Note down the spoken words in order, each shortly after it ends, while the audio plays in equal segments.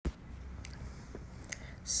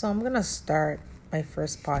So I'm going to start my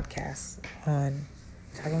first podcast on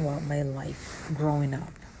talking about my life growing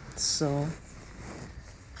up. So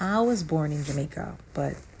I was born in Jamaica,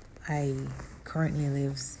 but I currently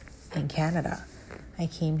live in Canada. I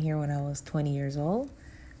came here when I was 20 years old.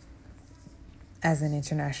 As an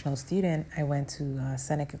international student, I went to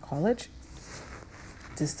Seneca College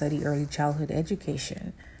to study early childhood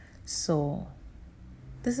education. So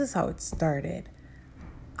this is how it started.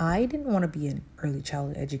 I didn't want to be an early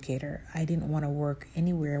childhood educator. I didn't want to work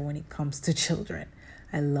anywhere when it comes to children.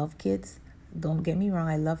 I love kids. Don't get me wrong,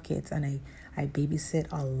 I love kids. And I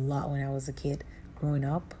babysit a lot when I was a kid. Growing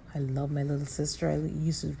up, I love my little sister. I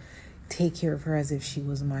used to take care of her as if she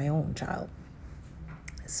was my own child.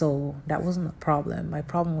 So that wasn't a problem. My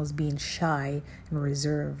problem was being shy and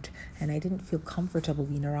reserved. And I didn't feel comfortable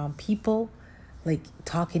being around people, like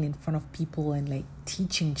talking in front of people and like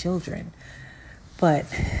teaching children. But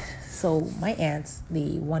so my aunts,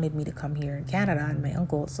 they wanted me to come here in Canada and my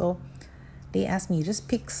uncle. So they asked me, just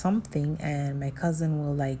pick something and my cousin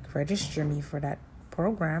will like register me for that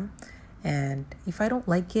program. And if I don't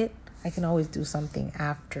like it, I can always do something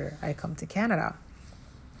after I come to Canada.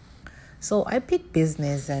 So I picked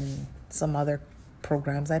business and some other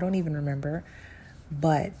programs. I don't even remember.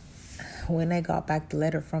 But when I got back the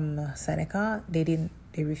letter from Seneca, they didn't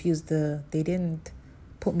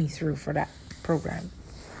put me through for that program,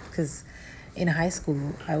 because in high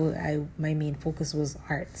school my main focus was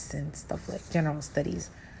arts and stuff like general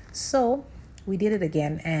studies. So we did it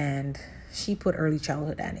again, and she put early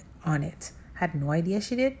childhood on it. Had no idea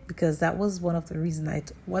she did, because that was one of the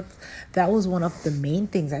reasons that was one of the main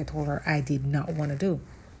things I told her I did not want to do.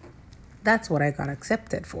 That's what I got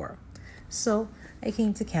accepted for. So I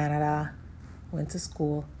came to Canada, went to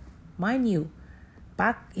school. Mind you,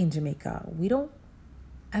 back in Jamaica,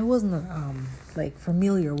 I wasn't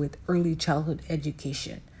familiar with early childhood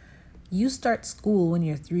education. You start school when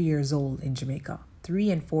you're 3 years old in Jamaica,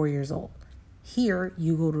 3 and 4 years old. Here,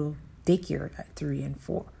 you go to daycare at 3 and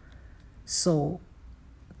 4. So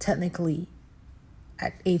technically,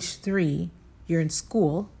 at age 3, you're in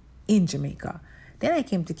school in Jamaica. Then I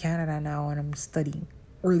came to Canada now and I'm studying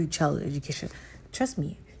early childhood education. Trust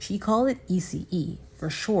me, she called it ECE for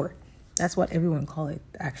short. That's what everyone call it,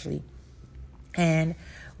 actually. And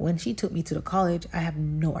when she took me to the college, I have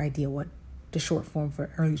no idea what the short form for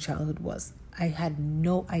early childhood was. I had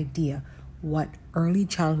no idea what early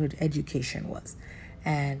childhood education was.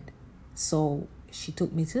 And so she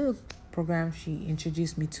took me to the program. She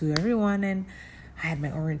introduced me to everyone, and I had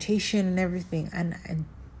my orientation and everything. And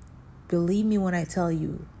believe me when I tell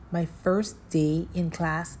you, my first day in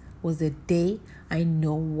class was the day I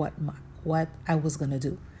know what I was going to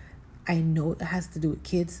do. I know it has to do with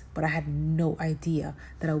kids, but I had no idea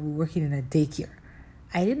that I would be working in a daycare.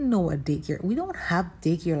 I didn't know what daycare. We don't have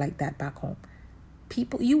daycare like that back home.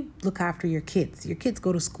 You look after your kids. Your kids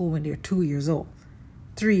go to school when they're 2 years old,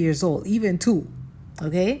 3 years old, even 2.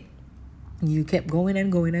 Okay? You kept going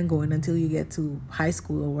and going and going until you get to high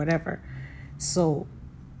school or whatever. So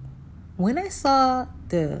when I saw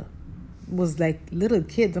was like little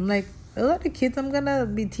kids, I'm like, a lot of kids I'm going to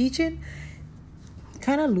be teaching,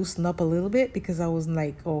 kind of loosened up a little bit, because I was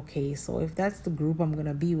like, okay, so if that's the group I'm going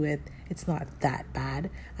to be with, it's not that bad.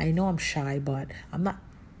 I know I'm shy, but I'm not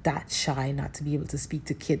that shy not to be able to speak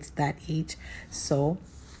to kids that age. So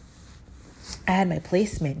I had my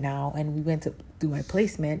placement now, and we went to do my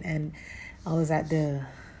placement, and I was at the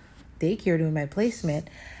daycare doing my placement.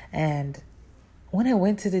 And when I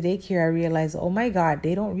went to the daycare, I realized, oh my God,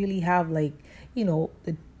 they don't really have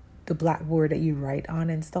the blackboard that you write on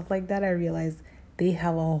and stuff like that. I realized they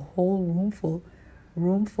have a whole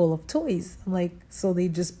room full of toys. I'm like, so they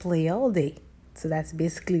just play all day. So that's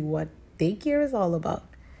basically what daycare is all about.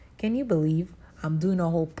 Can you believe I'm doing a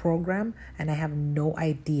whole program and I have no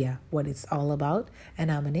idea what it's all about?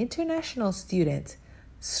 And I'm an international student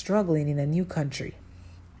struggling in a new country.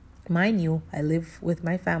 Mind you, I live with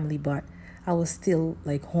my family, but I was still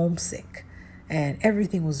like homesick, and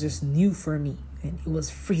everything was just new for me. And it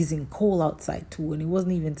was freezing cold outside too, and it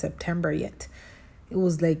wasn't even September yet. It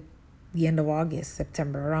was like the end of August,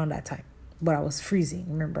 September, around that time. But I was freezing.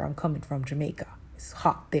 Remember, I'm coming from Jamaica. It's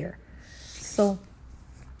hot there. So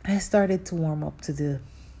I started to warm up to the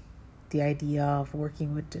idea of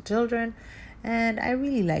working with the children. And I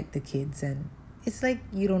really like the kids. And it's like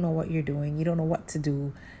you don't know what you're doing. You don't know what to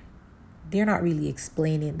do. They're not really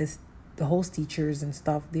explaining this. The host teachers and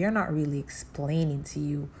stuff, they're not really explaining to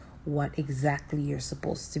you what exactly you're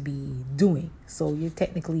supposed to be doing. So you're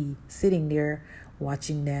technically sitting there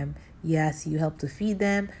watching them. Yes, you help to feed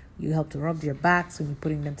them. you help to rub their backs when you're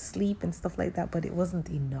putting them to sleep and stuff like that. But it wasn't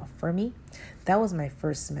enough for me. That was my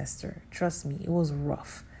first semester. Trust me, it was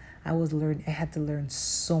rough. I had to learn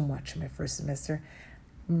so much my first semester.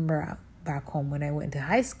 Remember back home when I went to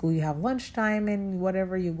high school, you have lunchtime and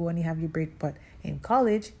whatever, you go and you have your break. But in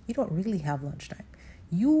college, you don't really have lunchtime.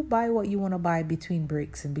 You buy what you want to buy between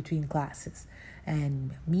breaks and between classes.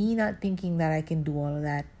 And me not thinking that I can do all of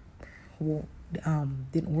that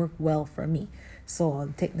didn't work well for me. So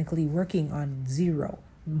I'm technically working on zero.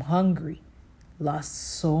 I'm hungry.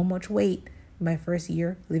 Lost so much weight my first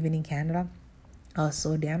year living in Canada. I was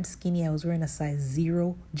so damn skinny. I was wearing a size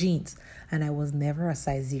 0 jeans, and I was never a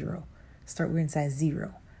size 0. Start wearing size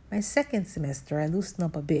 0. My second semester, I loosened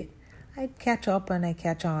up a bit. I catch up and I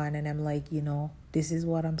catch on, and I'm like, this is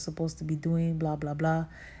what I'm supposed to be doing, blah, blah, blah.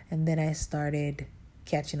 And then I started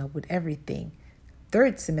catching up with everything.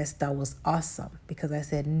 Third semester was awesome because I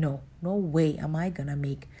said, no way am I going to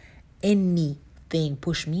make anything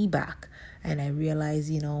push me back. And I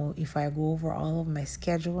realized, if I go over all of my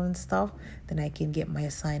schedule and stuff, then I can get my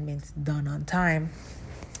assignments done on time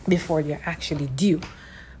before they're actually due.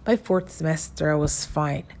 My fourth semester, I was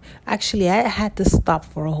fine. Actually, I had to stop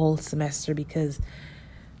for a whole semester because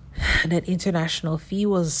that international fee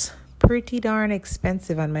was pretty darn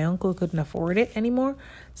expensive and my uncle couldn't afford it anymore.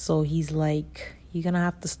 So he's like, you're going to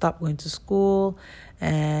have to stop going to school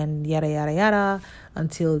and yada, yada, yada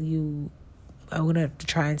until I'm going to have to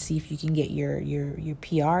try and see if you can get your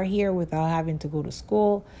PR here without having to go to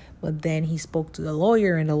school. But then he spoke to the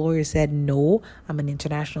lawyer and the lawyer said, no, I'm an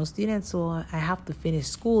international student, so I have to finish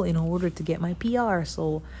school in order to get my PR.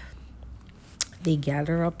 So they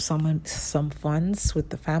gather up some funds with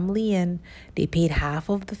the family and they paid half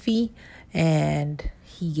of the fee. And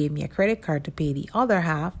he gave me a credit card to pay the other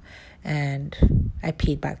half. And I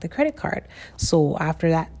paid back the credit card. So after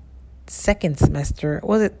that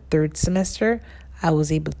third semester, I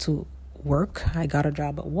was able to work. I got a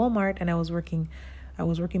job at Walmart and I was working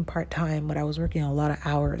part-time, but I was working a lot of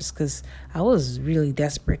hours because I was really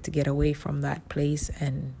desperate to get away from that place.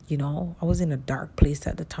 And, I was in a dark place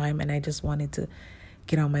at the time and I just wanted to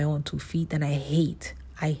get on my own 2 feet. And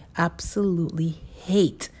I absolutely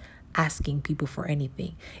hate asking people for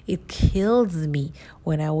anything. It kills me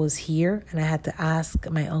when I was here and I had to ask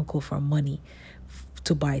my uncle for money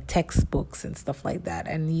to buy textbooks and stuff like that.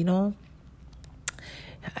 And,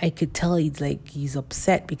 I could tell he's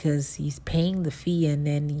upset because he's paying the fee and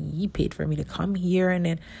then he paid for me to come here. And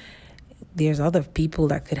then there's other people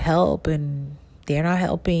that could help and they're not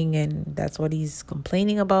helping. And that's what he's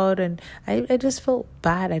complaining about. And I just felt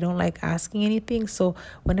bad. I don't like asking anything. So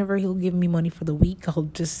whenever he'll give me money for the week, I'll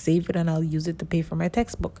just save it and I'll use it to pay for my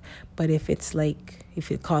textbook. But if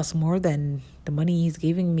it costs more than the money he's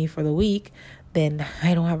giving me for the week, then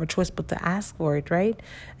I don't have a choice but to ask for it, right?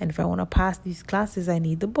 And if I want to pass these classes, I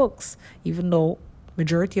need the books, even though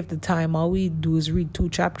majority of the time all we do is read 2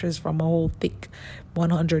 chapters from a whole thick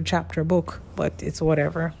 100 chapter book, but it's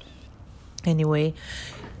whatever. Anyway,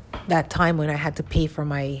 that time when I had to pay for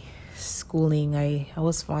my schooling, I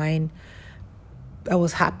was fine. I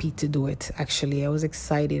was happy to do it. Actually, I was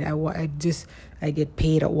excited. I get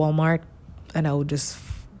paid at Walmart and I would just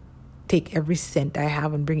take every cent I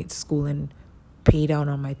have and bring it to school and pay down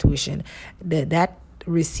on my tuition. That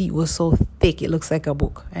receipt was so thick, it looks like a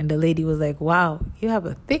book. And the lady was like, wow, you have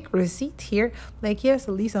a thick receipt here. Like, yes,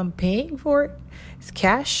 at least I'm paying for it. It's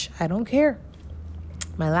cash. I don't care.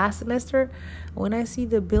 My last semester, when I see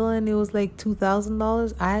the bill and it was like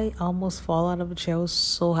 $2,000, I almost fall out of a chair. I was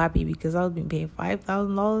so happy because I was being paid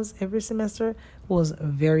 $5,000 every semester. It was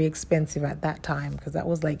very expensive at that time because that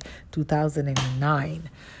was like 2009.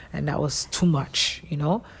 And that was too much,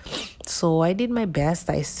 So I did my best.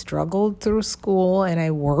 I struggled through school and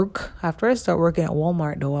I work. After I started working at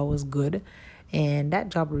Walmart, though, I was good. And that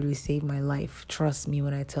job really saved my life. Trust me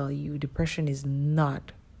when I tell you, depression is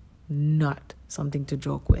not something to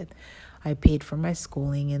joke with. I paid for my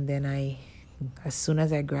schooling and then as soon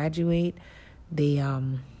as I graduate, the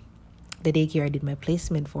daycare I did my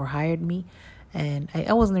placement for hired me. And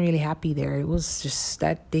I wasn't really happy there. It was just,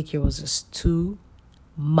 that daycare was just too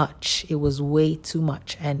much. It was way too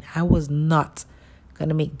much. And I was not going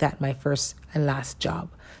to make that my first and last job.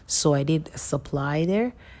 So I did supply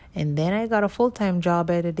there. And then I got a full-time job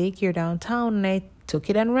at a daycare downtown and I took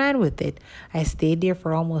it and ran with it. I stayed there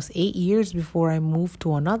for almost 8 years before I moved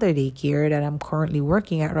to another daycare that I'm currently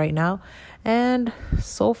working at right now. And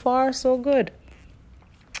so far, so good.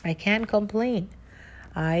 I can't complain.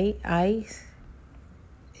 It's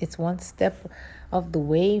one step of the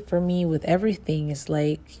way for me with everything. It's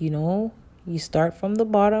like, you start from the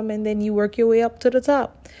bottom and then you work your way up to the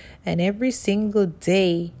top. And every single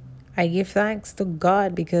day I give thanks to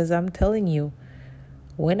God because I'm telling you,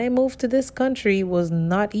 when I moved to this country, it was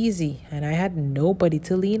not easy, and I had nobody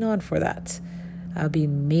to lean on for that. I'll be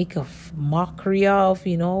make a mockery of,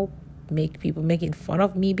 make people making fun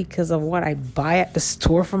of me because of what I buy at the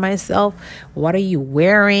store for myself. What are you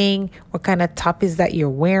wearing? What kind of top is that you're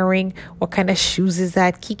wearing? What kind of shoes is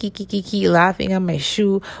that? Kiki, laughing at my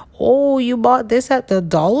shoe. Oh, you bought this at the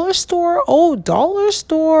dollar store? Oh, dollar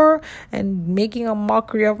store. And making a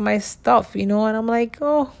mockery of my stuff, and I'm like,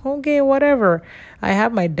 oh, okay, whatever. I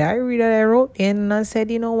have my diary that I wrote in, and I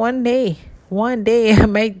said, one day I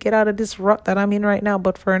might get out of this rut that I'm in right now.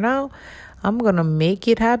 But for now, I'm going to make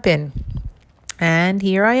it happen. And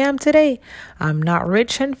here I am today. I'm not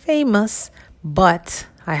rich and famous, but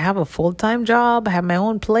I have a full-time job. I have my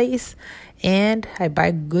own place, and I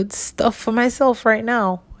buy good stuff for myself right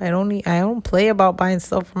now. I don't play about buying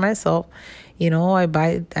stuff for myself. I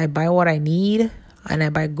buy what I need, and I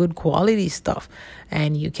buy good quality stuff.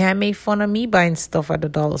 And you can't make fun of me buying stuff at the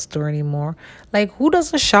dollar store anymore. Like, who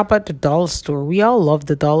doesn't shop at the dollar store? We all love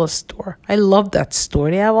the dollar store. I love that store.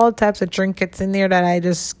 They have all types of trinkets in there that I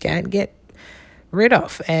just can't get rid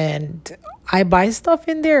of. And I buy stuff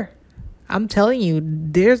in there. I'm telling you,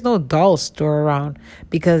 there's no dollar store around.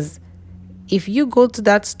 Because if you go to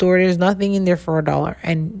that store, there's nothing in there for $1.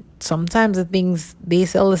 And sometimes the things, they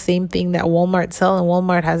sell the same thing that Walmart sell, and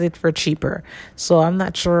Walmart has it for cheaper. So I'm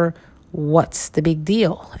not sure what's the big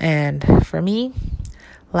deal. And for me,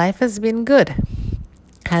 life has been good.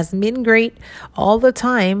 Has been great all the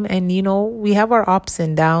time. And, we have our ups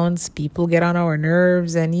and downs. People get on our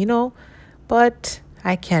nerves and, but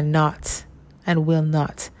I cannot and will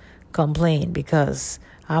not complain because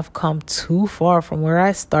I've come too far from where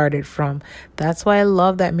I started from. That's why I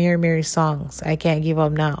love that Mary Mary songs. I Can't Give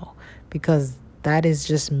Up Now, because that is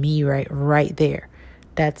just me right there.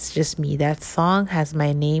 That's just me. That song has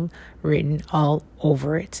my name written all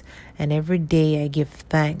over it. And every day I give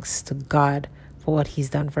thanks to God for what he's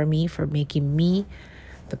done for me, for making me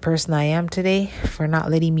the person I am today, for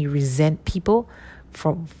not letting me resent people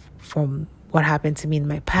from what happened to me in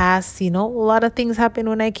my past. A lot of things happened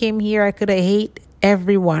when I came here. I could have hate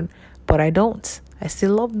everyone, but I don't. I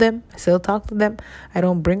still love them. I still talk to them. I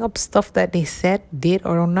don't bring up stuff that they said, did,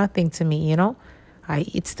 or nothing to me,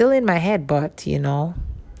 it's still in my head, but,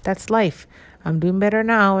 that's life. I'm doing better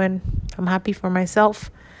now, and I'm happy for myself.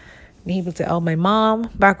 I'm able to help my mom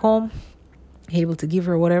back home. Able to give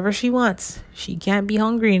her whatever she wants. She can't be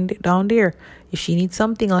hungry down there. If she needs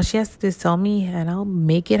something, all she has to do is tell me, and I'll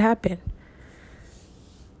make it happen.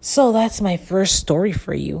 So that's my first story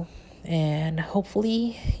for you. And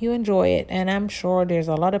hopefully you enjoy it. And I'm sure there's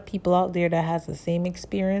a lot of people out there that has the same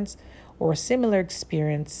experience or similar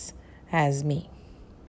experience as me.